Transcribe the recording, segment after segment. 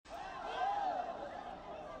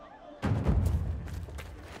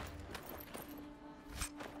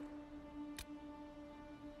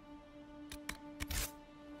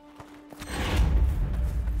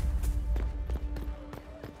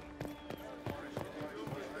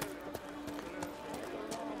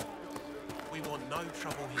no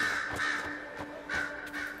trouble here.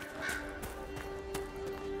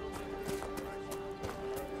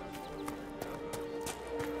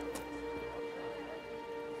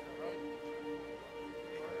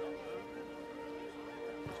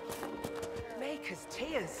 Maker's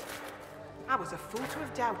tears. I was a fool to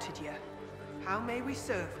have doubted you. How may we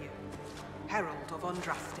serve you? Herald of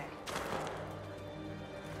Andraste.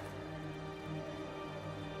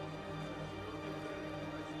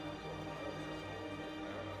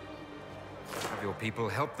 Have your people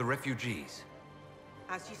helped the refugees?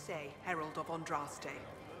 As you say, Herald of Andraste.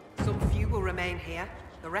 Some few will remain here,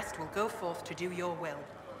 the rest will go forth to do your will.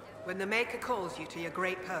 When the Maker calls you to your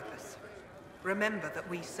great purpose, remember that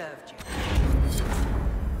we served you.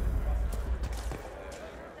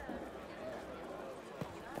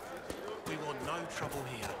 We want no trouble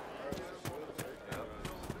here.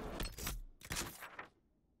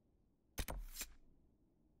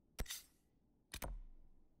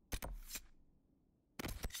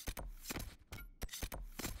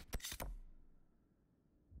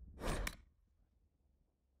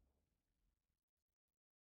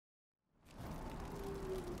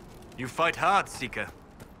 You fight hard, Seeker.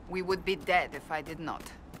 We would be dead if I did not.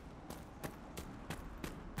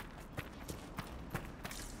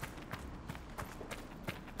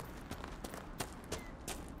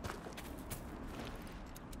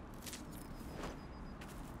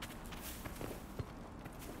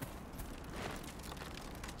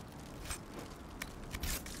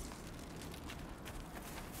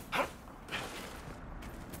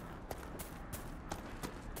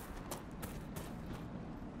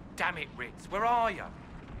 Damn it, Ritz, where are you?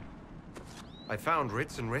 I found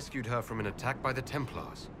Ritz and rescued her from an attack by the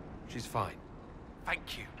Templars. She's fine.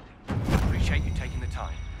 Thank you. I appreciate you taking the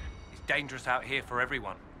time. It's dangerous out here for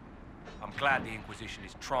everyone. I'm glad the Inquisition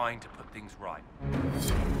is trying to put things right.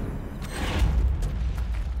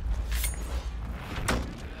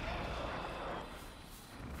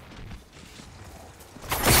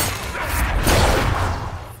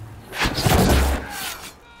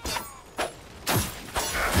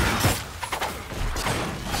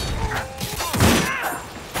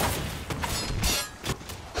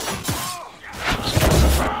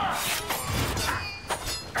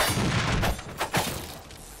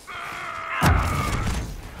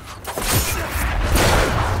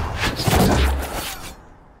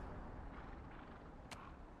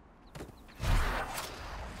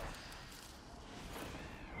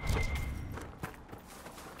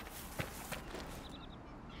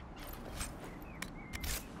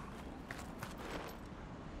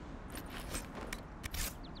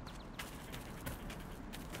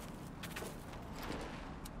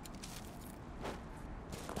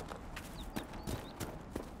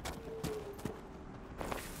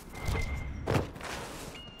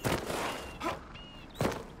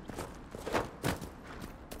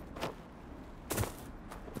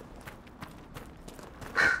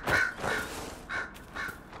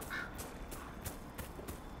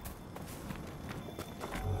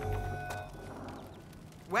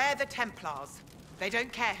 We're the Templars. They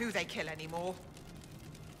don't care who they kill anymore.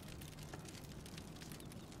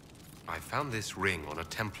 I found this ring on a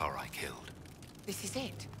Templar I killed. This is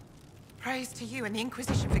it. Praise to you and the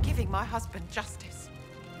Inquisition for giving my husband justice.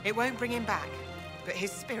 It won't bring him back, but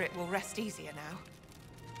his spirit will rest easier now.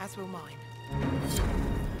 As will mine.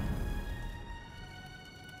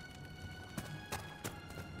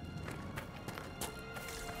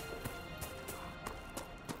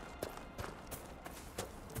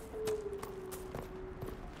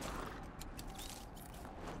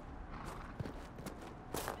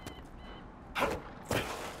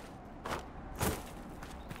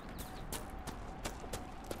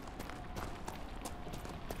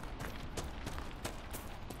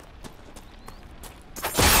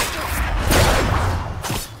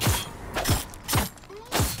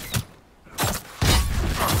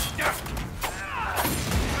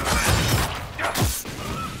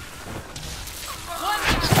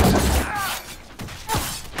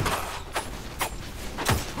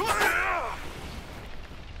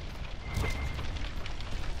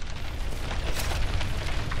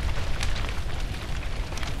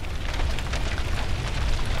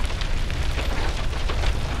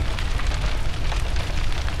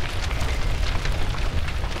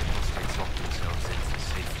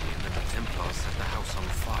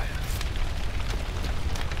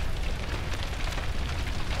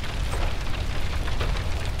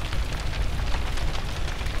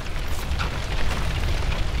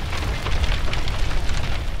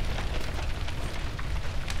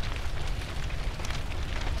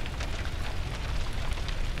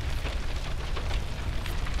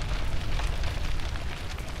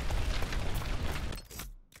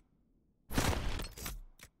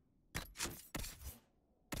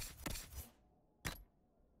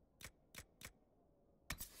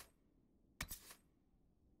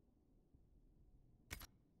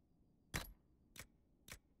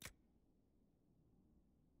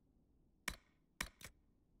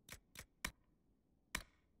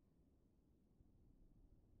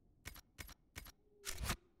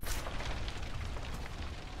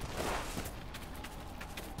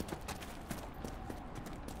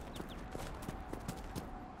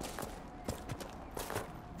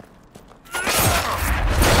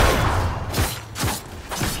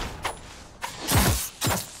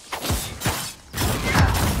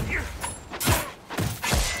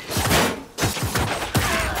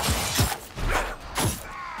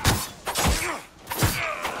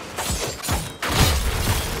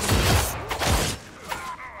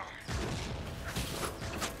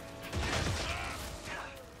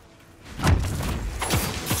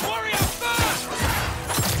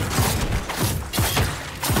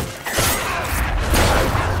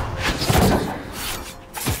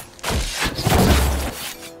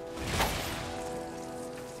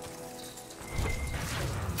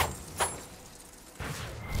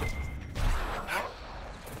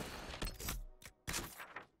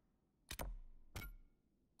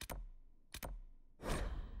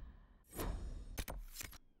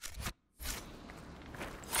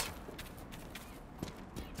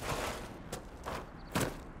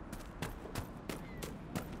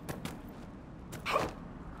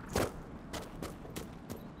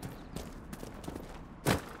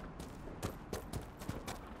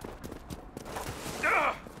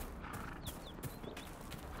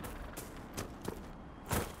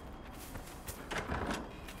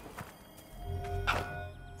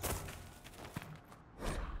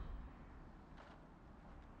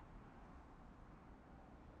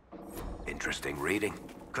 interesting reading.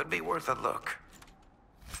 Could be worth a look.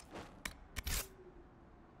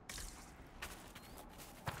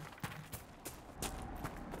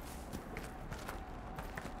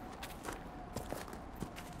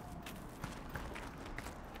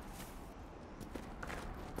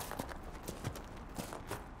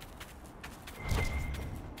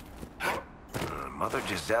 Mother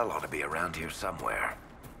Giselle ought to be around here somewhere.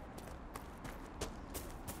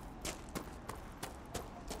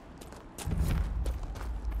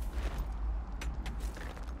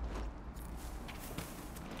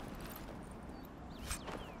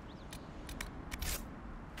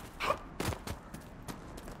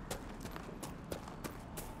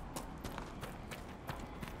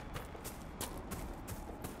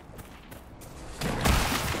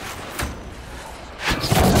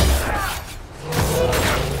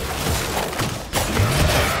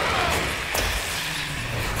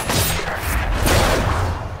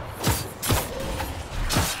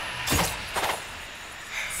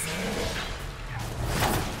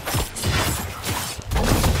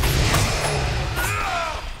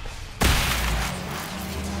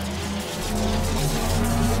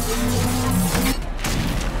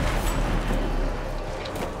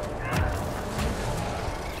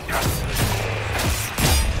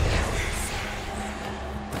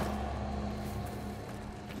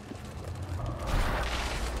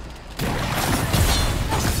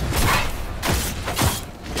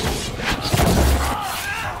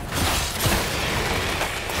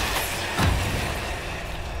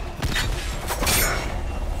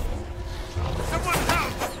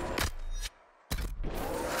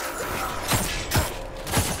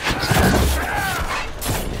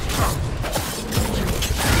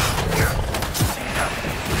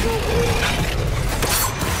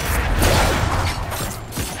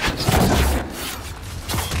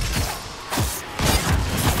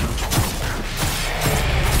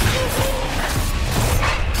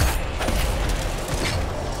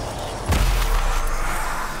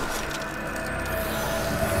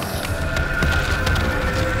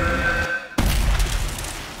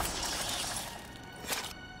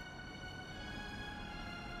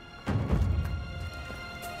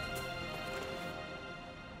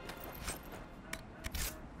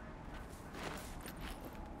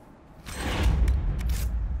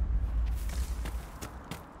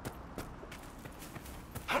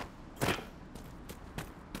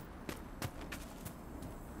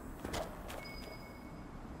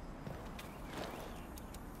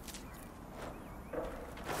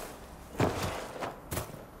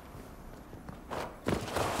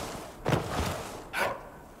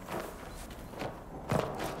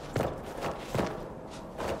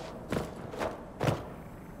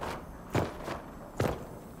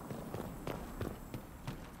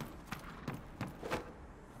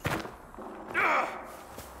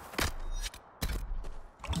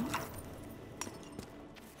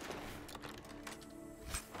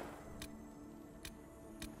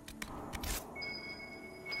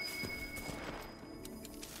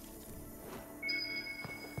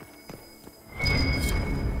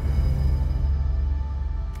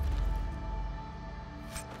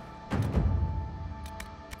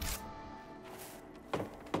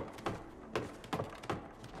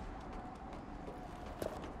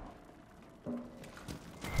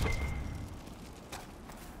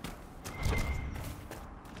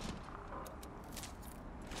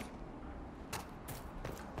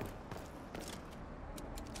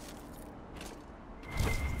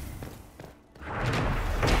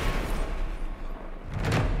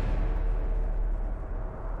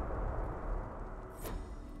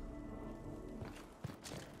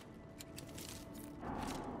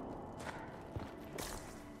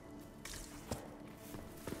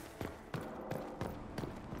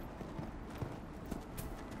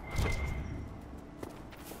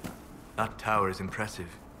 That tower is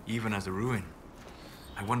impressive, even as a ruin.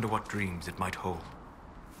 I wonder what dreams it might hold.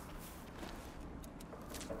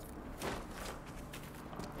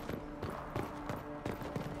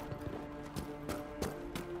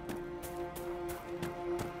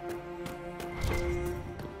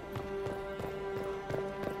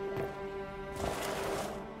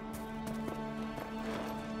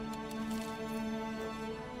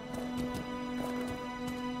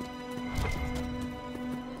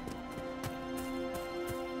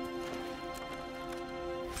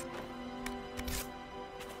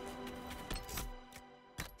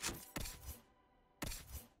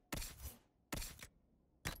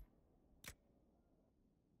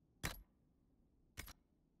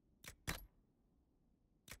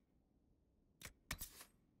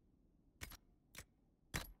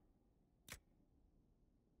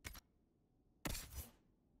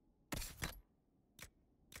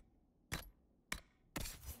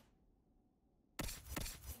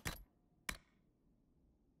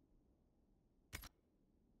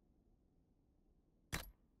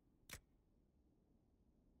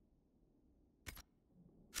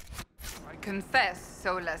 confess,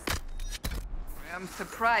 Solus. I'm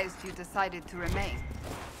surprised you decided to remain.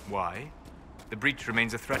 Why? The breach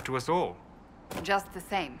remains a threat to us all. Just the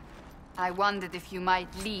same. I wondered if you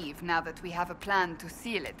might leave now that we have a plan to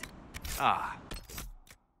seal it. Ah.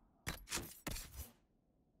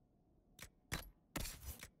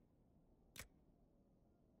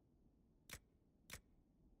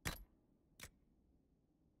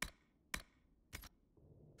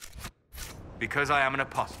 Because I am an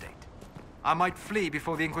apostate. I might flee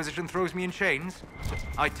before the Inquisition throws me in chains.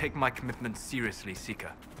 I take my commitment seriously,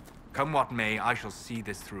 Seeker. Come what may, I shall see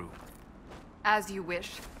this through. As you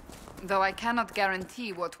wish. Though I cannot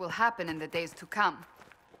guarantee what will happen in the days to come.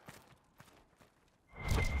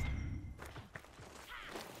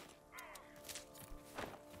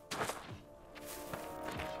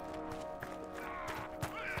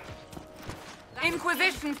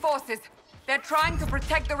 Inquisition forces! They're trying to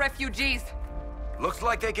protect the refugees! Looks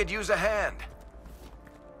like they could use a hand.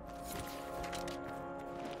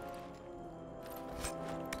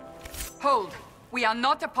 Hold! We are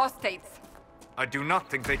not apostates! I do not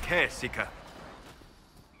think they care, Seeker.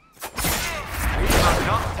 We are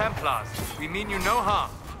not Templars. We mean you no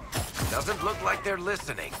harm. Doesn't look like they're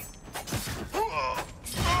listening.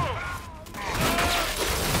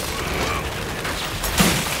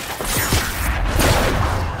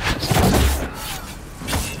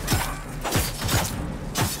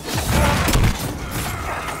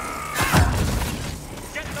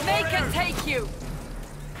 Make it take you!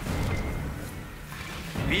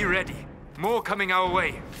 Be ready. More coming our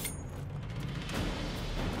way.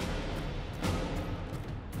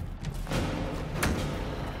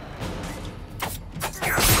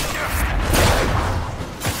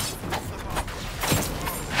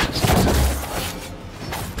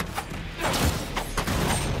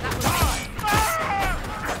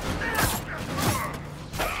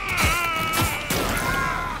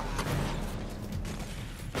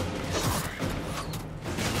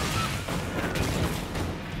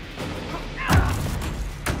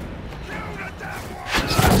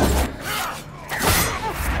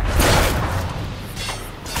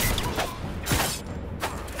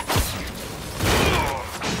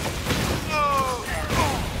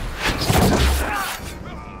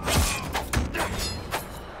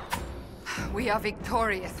 We are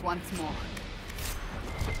victorious once more.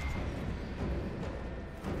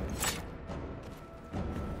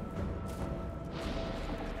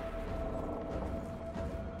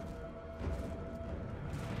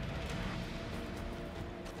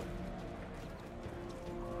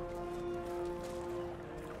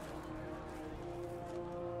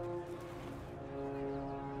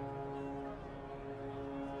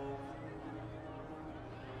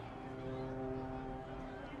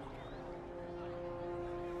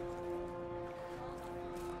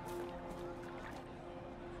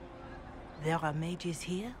 There are mages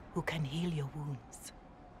here who can heal your wounds.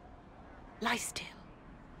 Lie still.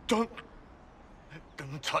 Don't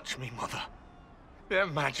touch me, Mother. Their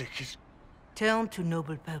magic is... Turn to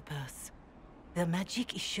noble purpose. Their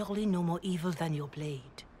magic is surely no more evil than your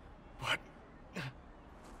blade. What?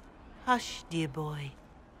 Hush, dear boy.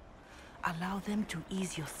 Allow them to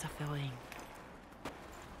ease your suffering.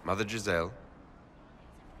 Mother Giselle?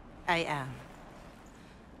 I am.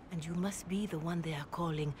 And you must be the one they are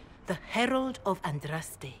calling the Herald of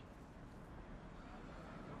Andraste.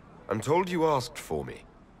 I'm told you asked for me.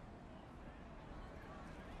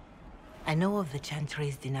 I know of the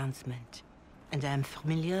Chantry's denouncement, and I am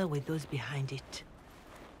familiar with those behind it.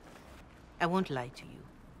 I won't lie to you.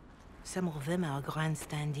 Some of them are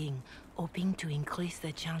grandstanding, hoping to increase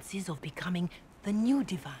their chances of becoming the new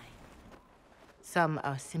divine. Some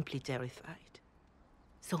are simply terrified.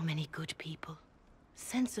 So many good people,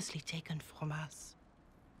 senselessly taken from us.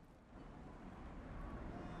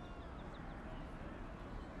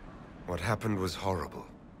 What happened was horrible.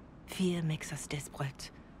 Fear makes us desperate,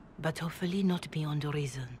 but hopefully not beyond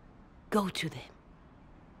reason. Go to them.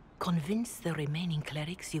 Convince the remaining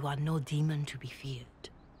clerics you are no demon to be feared.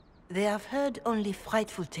 They have heard only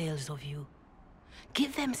frightful tales of you.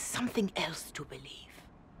 Give them something else to believe.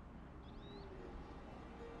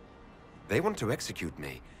 They want to execute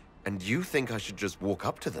me, and you think I should just walk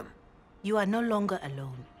up to them? You are no longer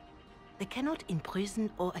alone. They cannot imprison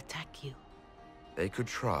or attack you. They could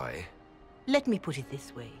try. Let me put it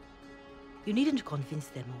this way. You needn't convince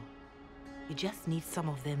them all. You just need some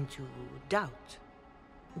of them to doubt.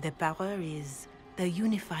 Their power is their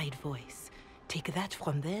unified voice. Take that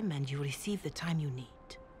from them and you receive the time you need.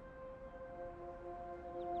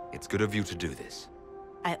 It's good of you to do this.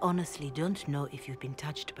 I honestly don't know if you've been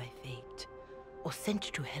touched by fate or sent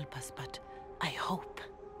to help us, but I hope.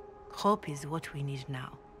 Hope is what we need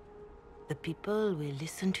now. The people will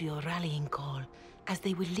listen to your rallying call, as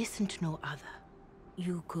they will listen to no other.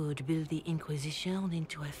 You could build the Inquisition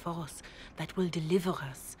into a force that will deliver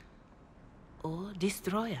us, or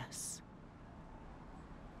destroy us.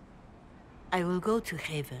 I will go to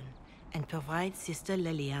Haven and provide Sister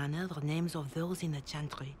Leliana the names of those in the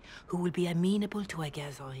Chantry who will be amenable to a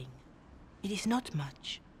gathering. It is not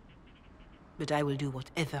much, but I will do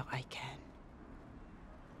whatever I can.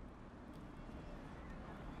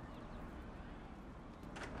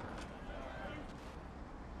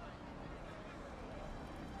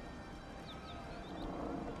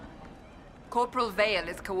 Corporal Vale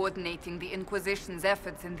is coordinating the Inquisition's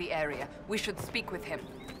efforts in the area. We should speak with him.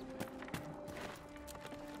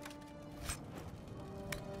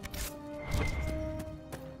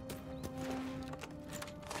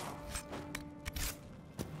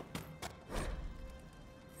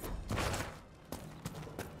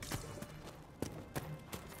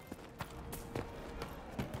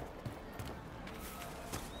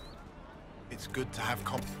 It's good to have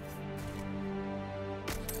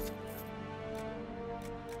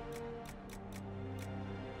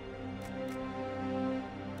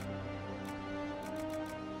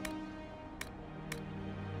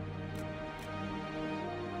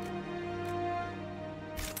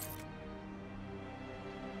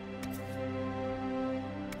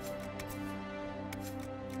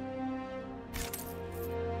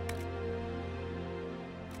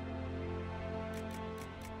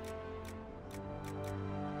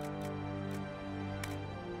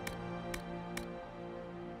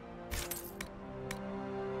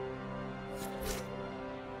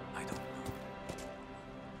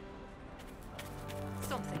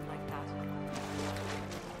Something like that.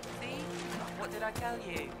 See? What did I tell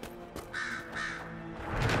you?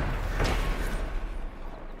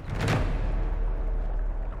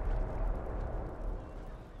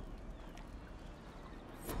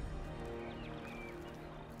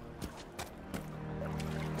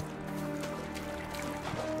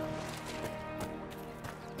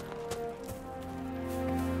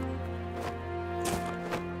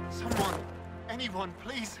 Someone, anyone,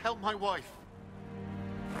 please help my wife.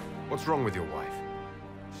 What's wrong with your wife?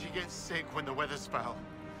 She gets sick when the weather's foul.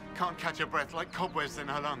 Can't catch her breath, like cobwebs in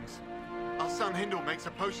her lungs. Our son Hindle makes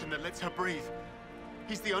a potion that lets her breathe.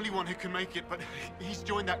 He's the only one who can make it, but he's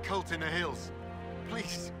joined that cult in the hills.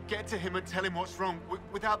 Please, get to him and tell him what's wrong.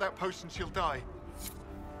 Without that potion, she'll die.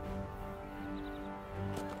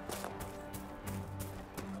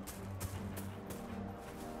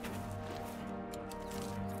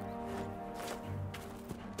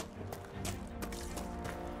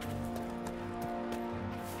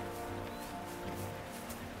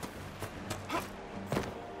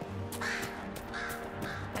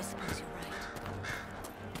 I suppose you're right.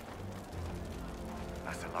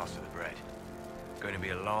 That's the last of the bread. Going to be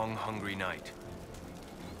a long, hungry night.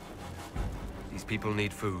 These people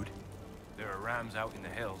need food. There are rams out in the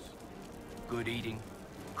hills. Good eating,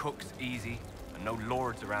 cooks easy, and no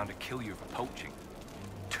lords around to kill you for poaching.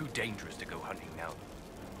 Too dangerous to go hunting now.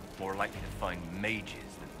 More likely to find mages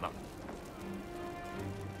than luck.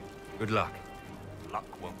 Good luck.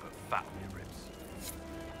 Luck won't put fat on your ribs.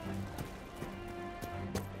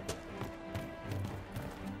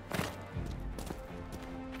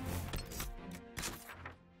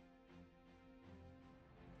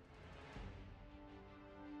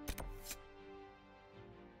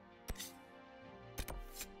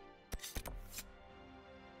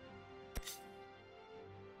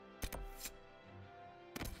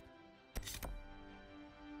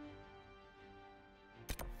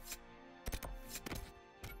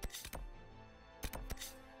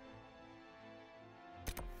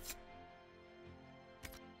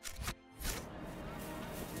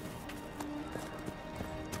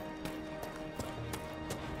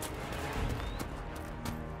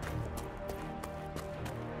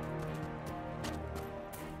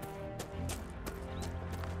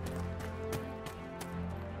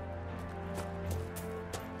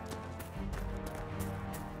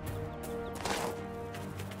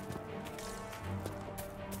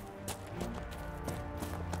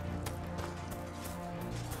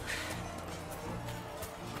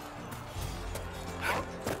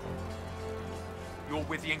 You're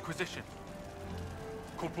with the Inquisition.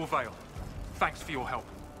 Corporal Vale, thanks for your help.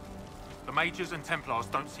 The Mages and Templars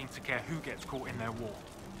don't seem to care who gets caught in their war.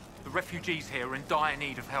 The refugees here are in dire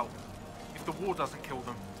need of help. If the war doesn't kill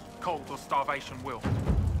them, cold or starvation will.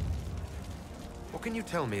 What can you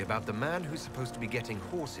tell me about the man who's supposed to be getting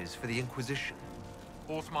horses for the Inquisition?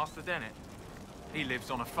 Horsemaster Dennett. He lives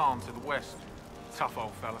on a farm to the west. Tough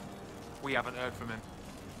old fella. We haven't heard from him.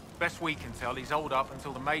 Best we can tell, he's holed up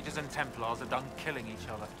until the Mages and Templars are done killing each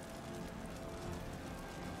other.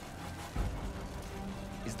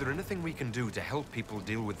 Is there anything we can do to help people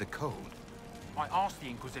deal with the cold? I asked the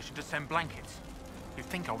Inquisition to send blankets. You'd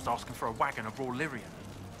think I was asking for a wagon of raw lyrium.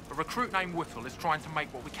 A recruit named Whittle is trying to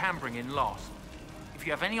make what we can bring in last. If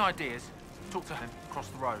you have any ideas, talk to him across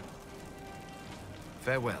the road.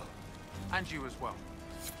 Farewell. And you as well.